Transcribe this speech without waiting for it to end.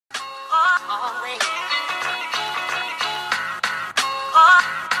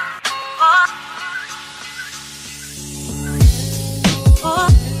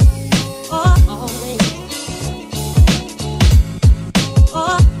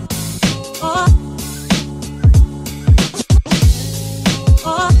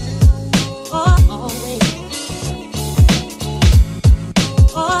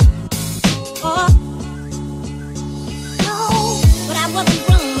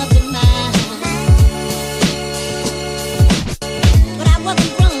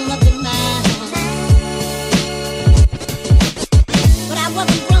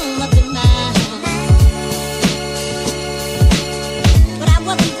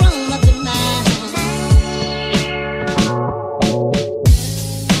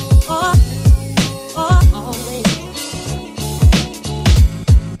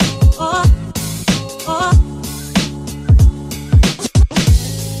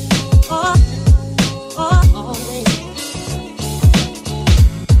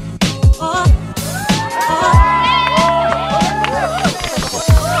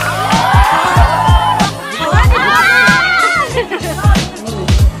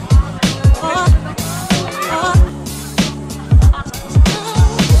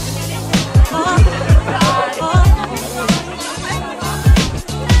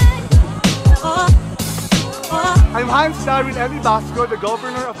I'm Darwin M. Basco, the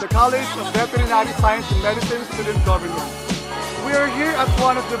Governor of the College of Veterinary Science and Medicine Student Government. We are here at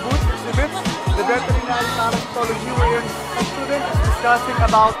one of the booth exhibits, the veterinary parasitology, wherein a student is discussing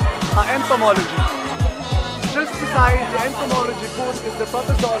about entomology. Just beside the entomology booth is the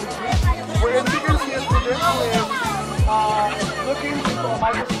pathology, wherein we can see a student who is looking into a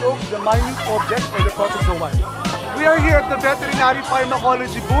microscope, the minute object or the protozoa. We are here at the veterinary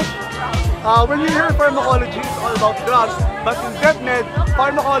pharmacology booth. When you hear pharmacology, it's all about drugs, but in VetMed,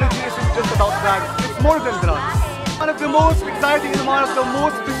 pharmacology isn't just about drugs, it's more than drugs. One of the most exciting and one of the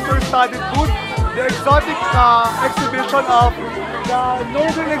most visitor-studied booths, the exotic exhibition of the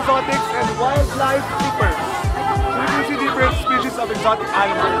northern exotics and wildlife keepers. So you can see different species of exotic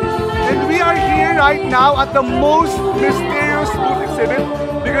animals. And we are here right now at the most mysterious booth exhibit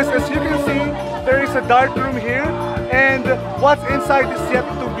because as you can see, there is a dark room here and what's inside is yet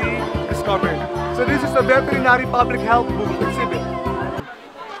to be discovered. So this is the veterinary public health booth exhibit.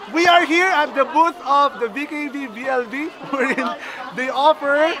 We are here at the booth of the VKV VLB wherein they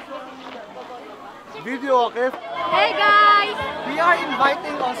offer video, okay? Hey guys! We are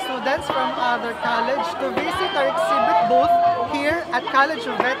inviting all students from other college to visit our exhibit booth here at College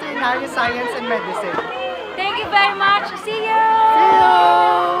of Veterinary Science and Medicine. Thank you very much. See you! See you!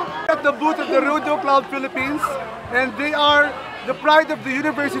 At the booth of the Rodeo Club Philippines, and they are the pride of the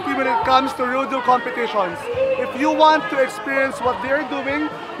university when it comes to rodeo competitions. If you want to experience what they are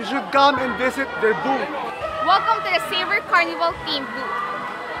doing, you should come and visit their booth. Welcome to the Savor Carnival theme booth,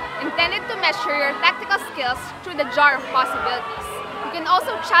 intended to measure your tactical skills through the jar of possibilities. You can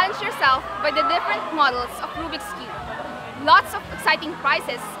also challenge yourself by the different models of Rubik's Cube. Lots of exciting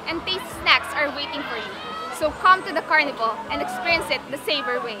prizes and tasty snacks are waiting for you. So come to the carnival and experience it the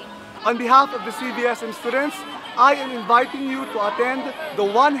Savor way. On behalf of the CVSM students, I am inviting you to attend the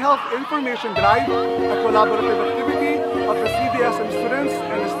One Health Information Drive, a collaborative activity of the CVSM students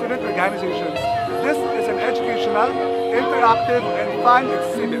and the student organizations. This is an educational, interactive, and fun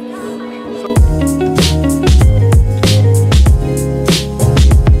exhibit.